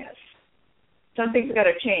doing this. Something's got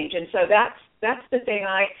to change. And so that's the thing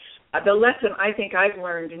the lesson I think I've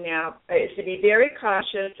learned now is to be very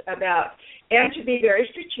cautious about and to be very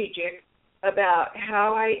strategic about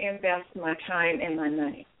how I invest my time and my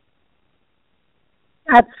money.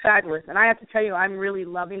 That's fabulous. And I have to tell you, I'm really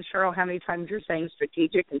loving, Sherill, how many times you're saying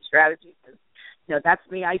strategic and strategy. That's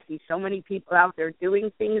me. I see so many people out there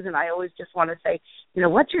doing things, and I always just want to say,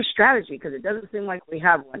 what's your strategy? Because it doesn't seem like we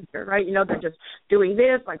have one here, right? They're just doing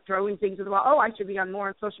this, like throwing things at the wall. Oh, I should be on more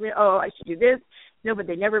on social media. Oh, I should do this. But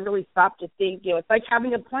they never really stop to think, it's like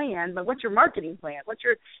having a plan, but what's your marketing plan? What's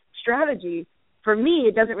your strategy? For me,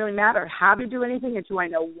 it doesn't really matter how to do anything until I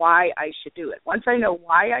know why I should do it. Once I know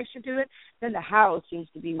why I should do it, then the how seems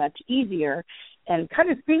to be much easier. And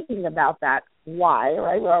kind of thinking about that why,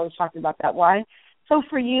 right? We're always talking about that why. So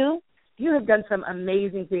for you, you have done some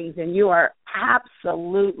amazing things, and you are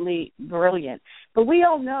absolutely brilliant. But we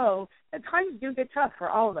all know that times do get tough for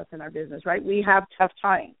all of us in our business, right? We have tough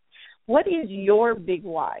times. What is your big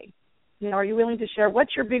why? Are you willing to share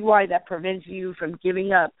what's your big why that prevents you from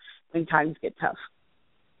giving up when times get tough?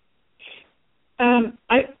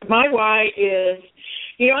 My why is,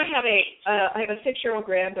 I have a 6-year-old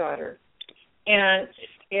granddaughter, and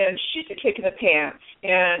she's a kick in the pants,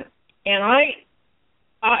 and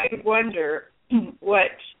I wonder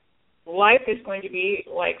what life is going to be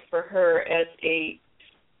like for her as a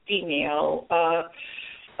female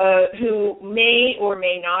who may or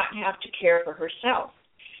may not have to care for herself.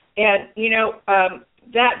 And,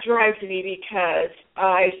 that drives me because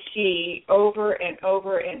I see over and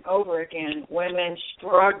over and over again women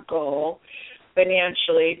struggle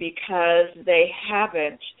financially because they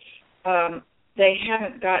haven't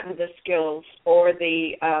gotten the skills or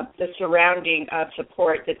the surrounding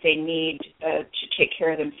support that they need to take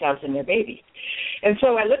care of themselves and their babies. And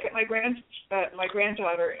so I look at my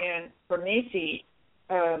granddaughter, and for Macy,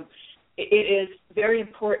 it is very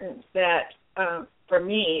important that for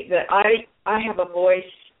me that I have a voice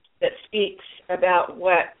that speaks about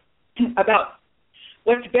what's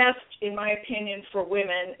best, in my opinion, for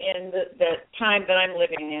women in the time that I'm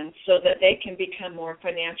living in, so that they can become more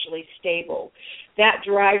financially stable. That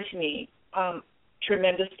drives me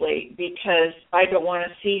tremendously because I don't want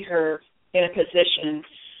to see her in a position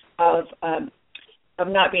of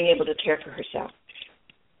not being able to care for herself.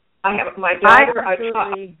 I have my daughter. I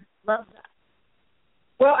absolutely love that.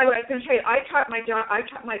 Well, I was going to tell you, I taught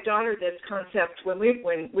my daughter this concept when we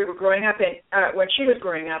were growing up, and when she was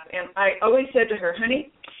growing up, and I always said to her,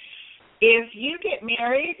 honey, if you get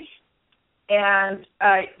married and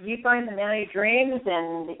you find the man of your dreams,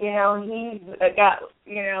 and he's got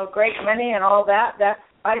great money and all that, that's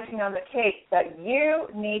icing on the cake. But you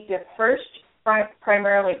need to first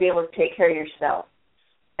primarily be able to take care of yourself,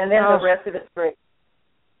 and then the rest of it's great.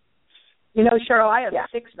 Sherill, I have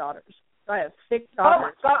 6 daughters. I have 6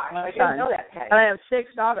 daughters. Oh, my gosh, I didn't know that, Patty. I have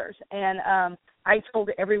 6 daughters, and I told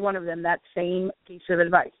every one of them that same piece of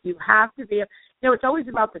advice. You have to be, it's always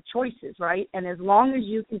about the choices, right? And as long as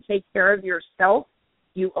you can take care of yourself,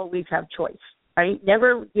 you always have choice, right?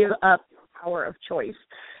 Never give up the power of choice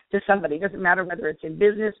to somebody. It doesn't matter whether it's in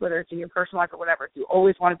business, whether it's in your personal life or whatever. You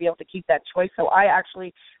always want to be able to keep that choice. So I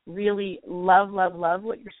actually really love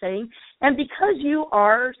what you're saying. And because you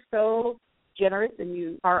are so generous and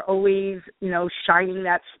you are always, shining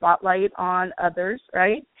that spotlight on others,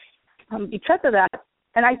 right? Because of that,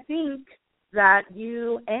 and I think that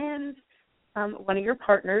you and one of your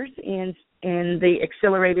partners in the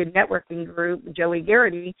Accelerated Networking Group, Joey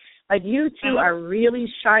Garrity, you two are really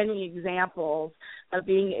shining examples of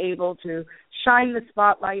being able to shine the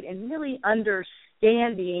spotlight and really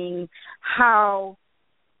understanding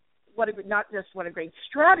not just what a great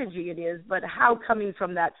strategy it is, but how coming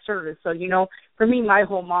from that service. So, for me, my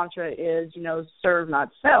whole mantra is, serve, not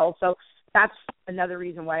sell. So that's another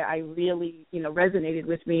reason why I really, resonated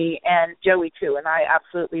with me and Joey too. And I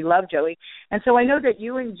absolutely love Joey. And so I know that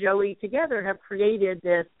you and Joey together have created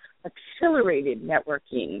this accelerated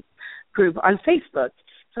networking group on Facebook.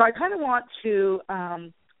 So I kind of want to,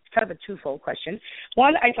 kind of a twofold question.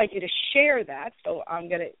 One, I'd like you to share that. So I'm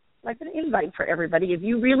going to like an invite for everybody. If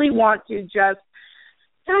you really want to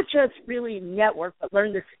not just really network, but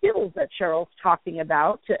learn the skills that Sherill's talking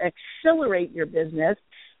about to accelerate your business,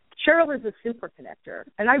 Sherill is a super connector,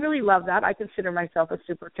 and I really love that. I consider myself a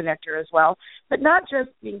super connector as well, but not just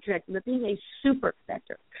being connected, but being a super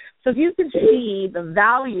connector. So if you can see the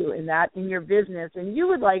value in that in your business and you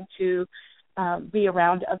would like to be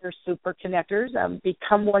around other super connectors,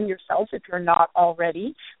 become one yourself if you're not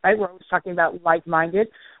already, right? We're always talking about like-minded.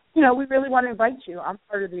 We really want to invite you. I'm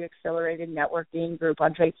part of the Accelerated Networking group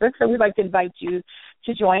on Facebook, so we'd like to invite you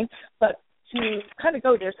to join. But to kind of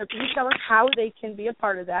go there, so can you tell us how they can be a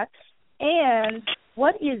part of that? And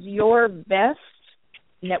what is your best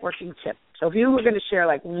networking tip? So if you were going to share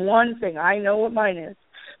like one thing, I know what mine is,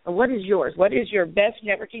 but what is yours? What is your best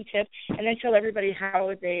networking tip? And then tell everybody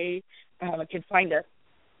how they can find us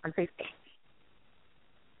on Facebook.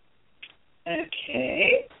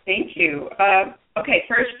 Okay, thank you. Okay,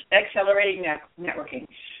 first, Accelerating Networking.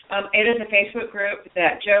 It is a Facebook group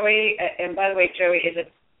that Joey, and by the way, Joey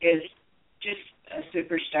is just a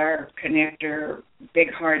superstar connector,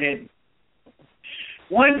 big-hearted,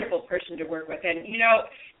 wonderful person to work with. And,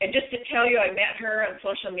 and just to tell you, I met her on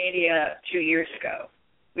social media 2 years ago.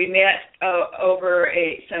 We met over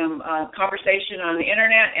some conversation on the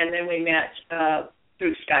Internet, and then we met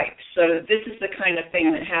through Skype. So this is the kind of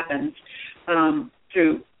thing that happens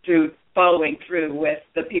through following through with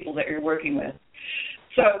the people that you're working with.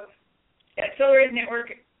 So Accelerated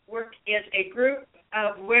Network is a group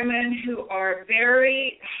of women who are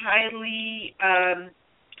very highly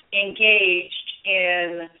engaged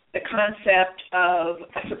in the concept of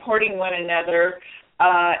supporting one another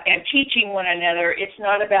and teaching one another. It's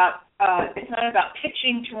not about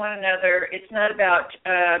pitching to one another. It's not about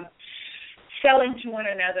selling to one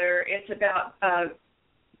another. It's about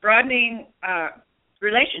broadening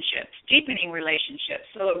relationships, deepening relationships,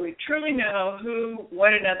 so that we truly know who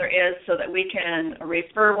one another is, so that we can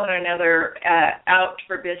refer one another out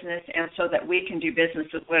for business, and so that we can do business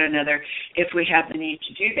with one another if we have the need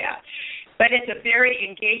to do that. But it's a very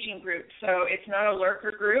engaging group, so it's not a lurker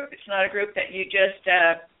group. It's not a group that you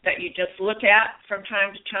just look at from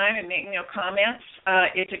time to time and make no comments.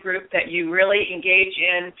 It's a group that you really engage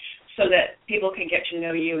in, so that people can get to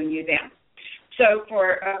know you and you them. So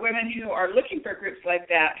for women who are looking for groups like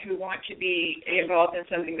that, who want to be involved in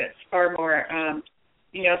something that's far more,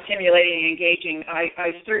 stimulating and engaging, I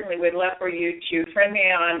certainly would love for you to friend me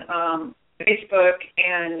on Facebook,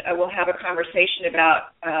 and we'll have a conversation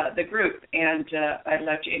about the group, and I'd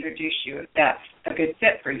love to introduce you if that's a good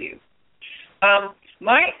fit for you.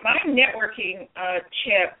 My networking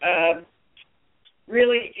tip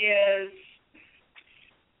really is,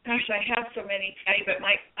 gosh, I have so many to tell you, but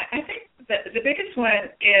I think the biggest one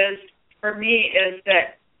is, for me, is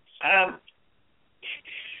that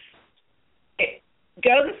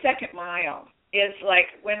go the second mile. Is like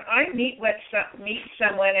when I meet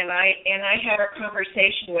someone and I have a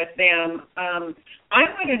conversation with them, I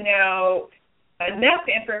want to know enough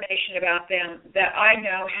information about them that I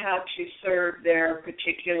know how to serve their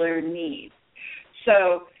particular needs.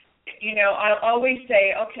 So, I'll always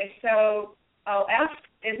say, okay, so I'll ask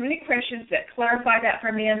as many questions that clarify that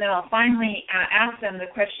for me, and then I'll finally ask them the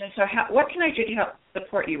question, so what can I do to help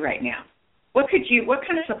support you right now? What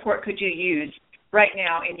kind of support could you use right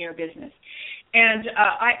now in your business? And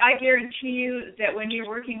I guarantee you that when you're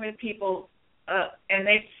working with people and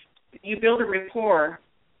you build a rapport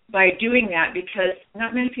by doing that, because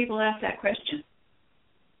not many people ask that question.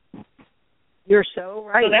 You're so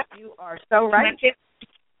right. So you are so right.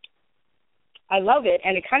 I love it,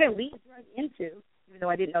 and it kind of leads right into, even though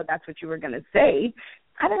I didn't know that's what you were going to say,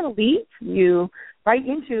 kind of leads you right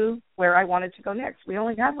into where I wanted to go next. We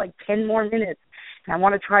only have like 10 more minutes, and I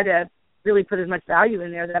want to try to really put as much value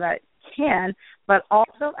in there that I can, but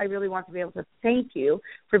also I really want to be able to thank you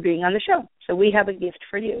for being on the show. So we have a gift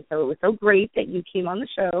for you. So it was so great that you came on the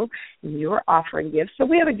show and you were offering gifts. So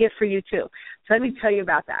we have a gift for you too. So let me tell you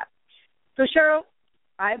about that. So Sherill,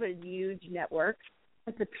 I have a huge network,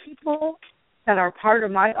 but the people that are part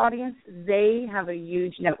of my audience, they have a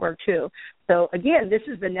huge network too. So again, this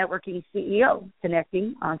is the Networking CEO,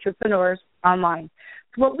 connecting entrepreneurs online.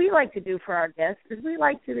 So what we like to do for our guests is we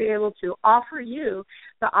like to be able to offer you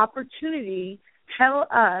the opportunity, tell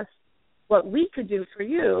us what we could do for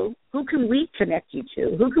you. Who can we connect you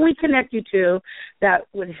to? Who can we connect you to that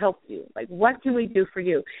would help you? Like, what can we do for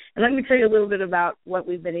you? And let me tell you a little bit about what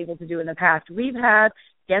we've been able to do in the past. We've had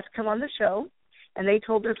guests come on the show, and they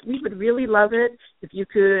told us, we would really love it if you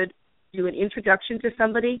could do an introduction to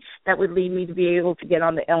somebody that would lead me to be able to get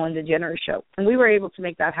on the Ellen DeGeneres show. And we were able to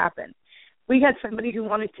make that happen. We had somebody who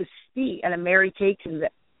wanted to speak at a Mary Kay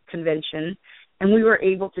convention, and we were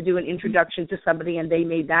able to do an introduction to somebody, and they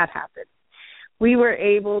made that happen. We were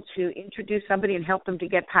able to introduce somebody and help them to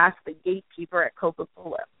get past the gatekeeper at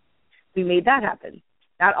Coca-Cola. We made that happen.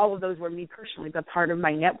 Not all of those were me personally, but part of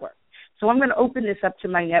my network. So I'm going to open this up to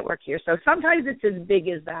my network here. So sometimes it's as big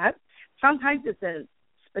as that. Sometimes it's a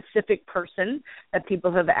specific person that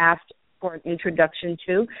people have asked for an introduction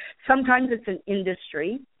to. Sometimes it's an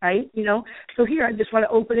industry, right? So here I just want to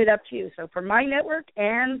open it up to you. So for my network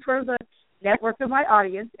and for the network of my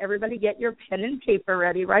audience, everybody get your pen and paper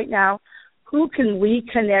ready right now. Who can we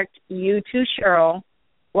connect you to, Sherill?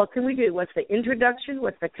 What can we do? What's the introduction?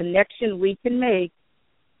 What's the connection we can make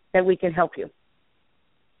that we can help you?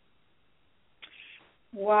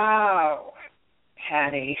 Wow,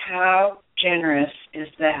 Patty, how generous is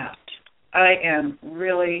that? I am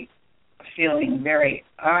really feeling very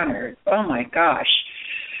honored. Oh, my gosh.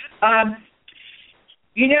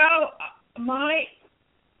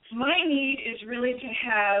 My need is really to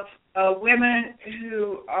have women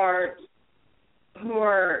who are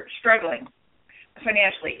struggling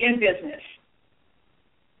financially in business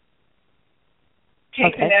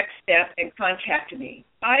take the next step and contact me.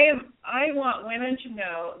 I want women to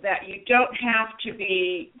know that you don't have to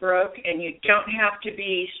be broke and you don't have to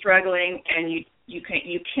be struggling, and you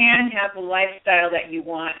can have the lifestyle that you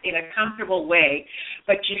want in a comfortable way,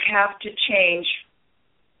 but you have to change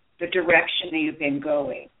the direction that you've been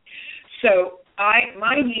going. So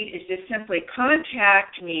my need is just simply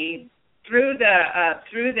contact me through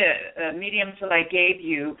the mediums that I gave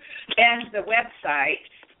you and the website,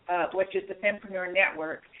 which is the Fempreneur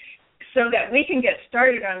Network, so that we can get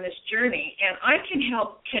started on this journey. And I can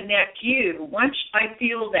help connect you once I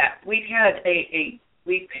feel that we've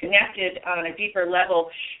connected on a deeper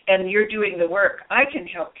level and you're doing the work. I can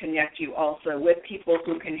help connect you also with people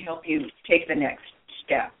who can help you take the next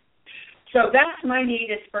step. So that's my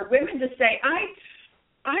need, is for women to say,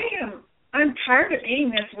 I'm tired of being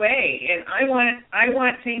this way, and I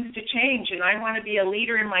want things to change, and I want to be a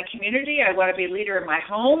leader in my community. I want to be a leader in my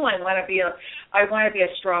home. I want to be a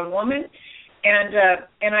strong woman, and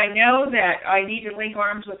I know that I need to link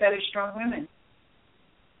arms with other strong women.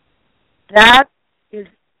 That is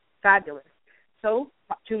fabulous. So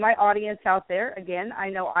to my audience out there, again, I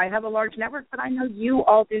know I have a large network, but I know you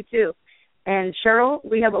all do too. And Sherill,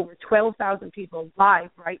 we have over 12,000 people live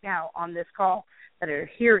right now on this call that are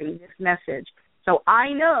hearing this message. So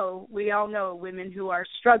I know, we all know women who are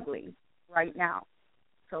struggling right now.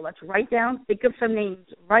 So let's write down, think of some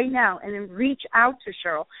names right now, and then reach out to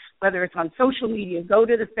Sherill, whether it's on social media, go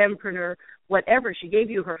to the Fempreneur, whatever. She gave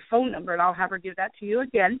you her phone number, and I'll have her give that to you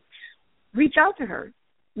again. Reach out to her.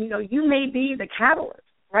 You may be the catalyst.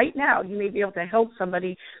 Right now, you may be able to help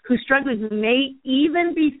somebody who's struggling, who may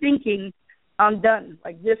even be thinking, I'm done,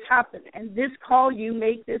 like this happened. And this call you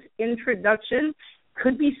make, this introduction,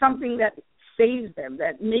 could be something that saves them,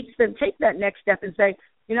 that makes them take that next step and say,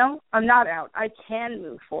 I'm not out. I can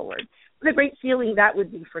move forward. What a great feeling that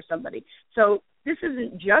would be for somebody. So this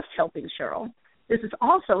isn't just helping Sherill. This is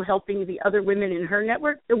also helping the other women in her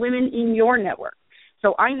network, the women in your network.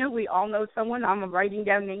 So I know we all know someone. I'm writing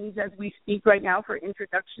down names as we speak right now for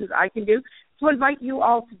introductions I can do. So I invite you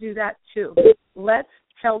all to do that too. Let's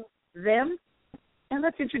help them, and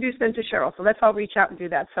let's introduce them to Sherill. So let's all reach out and do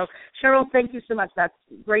that. So, Sherill, thank you so much. That's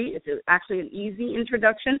great. It's actually an easy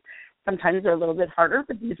introduction. Sometimes they're a little bit harder,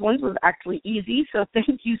 but these ones were actually easy. So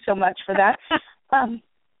thank you so much for that.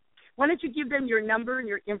 Why don't you give them your number and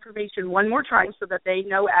your information one more time so that they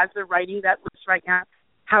know as they're writing that list right now,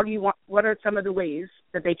 what are some of the ways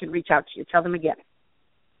that they can reach out to you? Tell them again.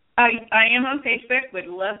 I am on Facebook. Would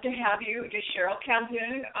love to have you. Just Sherill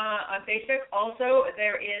Calhoun on Facebook. Also,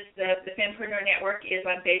 there is the Fempreneur Network is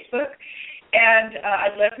on Facebook. And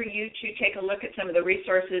I'd love for you to take a look at some of the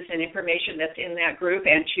resources and information that's in that group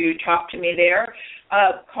and to talk to me there.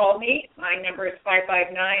 Call me. My number is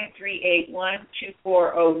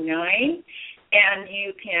 559-381-2409. And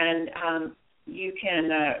you can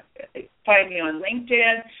find me on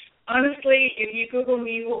LinkedIn. honestly, if you Google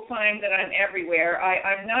me, you will find that I'm everywhere.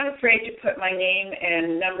 I'm not afraid to put my name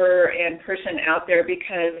and number and person out there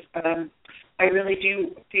because I really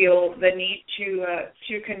do feel the need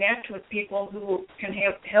to connect with people who can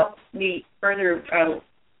help me further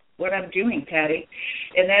what I'm doing, Patty.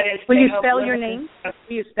 And that is Will to you help spell women. your name?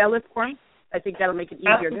 Will you spell it for me? I think that'll make it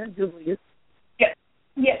easier to Google you.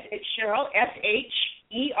 Yes, it's Sherill,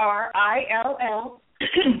 Sherill,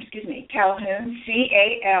 excuse me, Calhoun,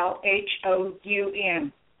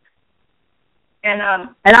 Calhoun. And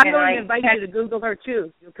I'm going to invite you to Google her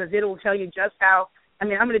too, because it will tell you just how. I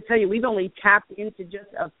mean, I'm going to tell you, we've only tapped into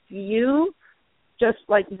just a few, just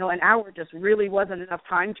like, an hour just really wasn't enough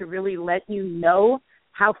time to really let you know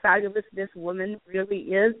how fabulous this woman really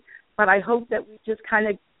is. But I hope that we just kind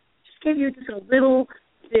of just gave you just a little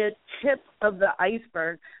bit tip of the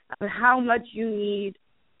iceberg of how much you need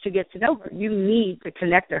to get to know her. You need to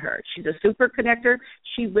connect to her. She's a super connector.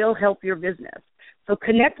 She will help your business. So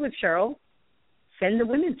connect with Sherill. Send the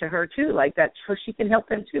women to her, too, like that, so she can help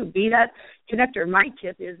them, too. Be that connector. My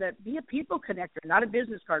tip is that be a people connector, not a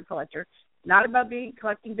business card collector. Not about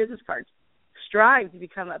collecting business cards. Strive to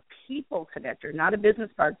become a people connector, not a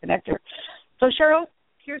business card connector. So, Sherill,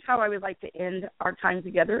 here's how I would like to end our time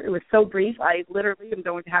together. It was so brief. I literally am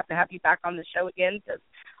going to have you back on the show again because,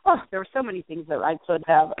 there were so many things that I could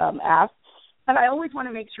have asked. But I always want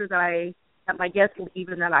to make sure that my guests leave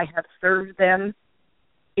and that I have served them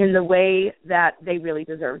in the way that they really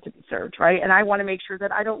deserve to be served, right? And I want to make sure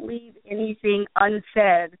that I don't leave anything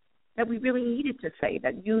unsaid that we really needed to say,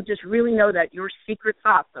 that you just really know that your secret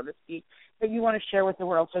sauce, so to speak, that you want to share with the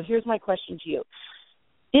world. So here's my question to you.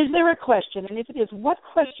 Is there a question, and if it is, what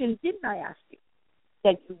question didn't I ask you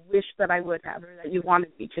that you wish that I would have or that you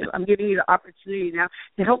wanted me to? I'm giving you the opportunity now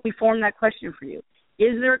to help me form that question for you.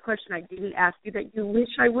 Is there a question I didn't ask you that you wish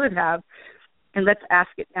I would have? And let's ask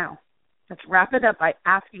it now. Let's wrap it up by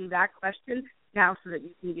asking that question now so that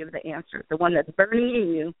you can give the answer, the one that's burning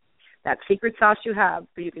in you, that secret sauce you have,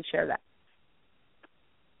 so you can share that.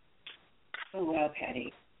 Oh, well,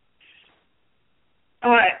 Patty.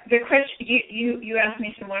 The question, you asked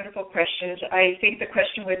me some wonderful questions. I think the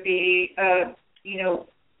question would be,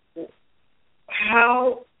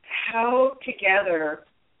 how together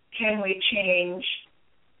can we change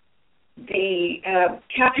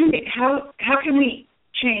how can we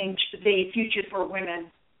change the future for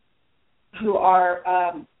women who are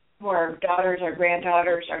daughters, our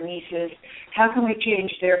granddaughters, our nieces? How can we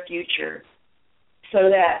change their future so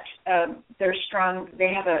that they're strong?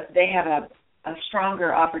 They have a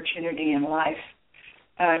stronger opportunity in life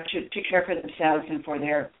to care for themselves and for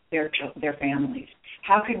their families.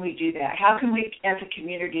 How can we do that? How can we, as a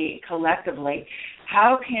community, collectively,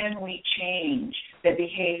 how can we change the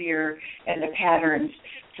behavior and the patterns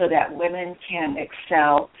so that women can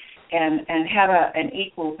excel and have an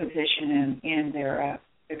equal position in their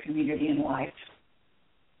community and life?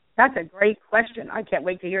 That's a great question. I can't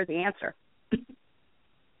wait to hear the answer.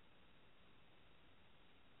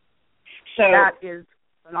 So that is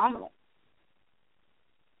phenomenal.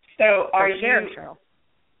 So are you, Sherill?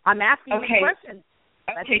 I'm asking you a question.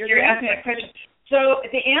 Okay, you're asking a question. So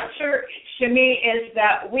the answer to me is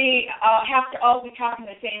that we have to all be talking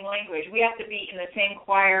the same language. We have to be in the same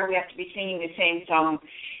choir. We have to be singing the same song,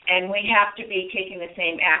 and we have to be taking the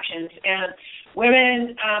same actions. And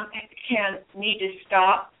women need to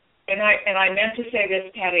stop. And I meant to say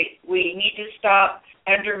this, Patty. We need to stop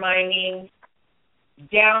undermining,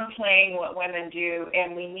 downplaying what women do,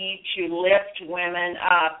 and we need to lift women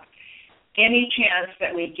up any chance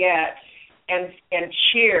that we get and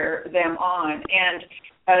cheer them on. And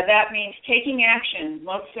that means taking action,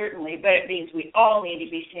 most certainly, but it means we all need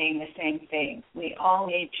to be saying the same thing. We all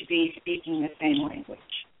need to be speaking the same language.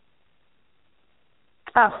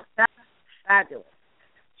 Oh, that's fabulous.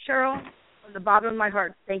 Sherill, from the bottom of my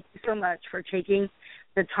heart, thank you so much for taking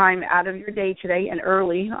the time out of your day today and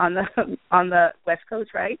early on the West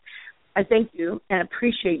Coast, right? I thank you and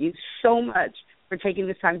appreciate you so much for taking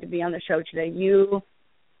this time to be on the show today. You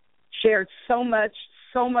shared so much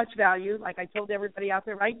value, like I told everybody out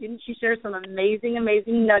there, right? Didn't you share some amazing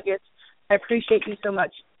nuggets? I appreciate you so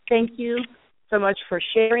much. Thank you so much for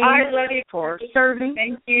sharing. I love you. For serving.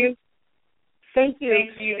 Thank you. Thank you.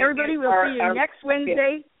 Thank you. Everybody, we'll see you next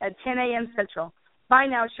Wednesday at 10 a.m. Central. Bye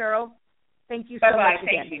now, Sherill. Thank you so much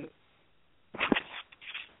again. Thank you.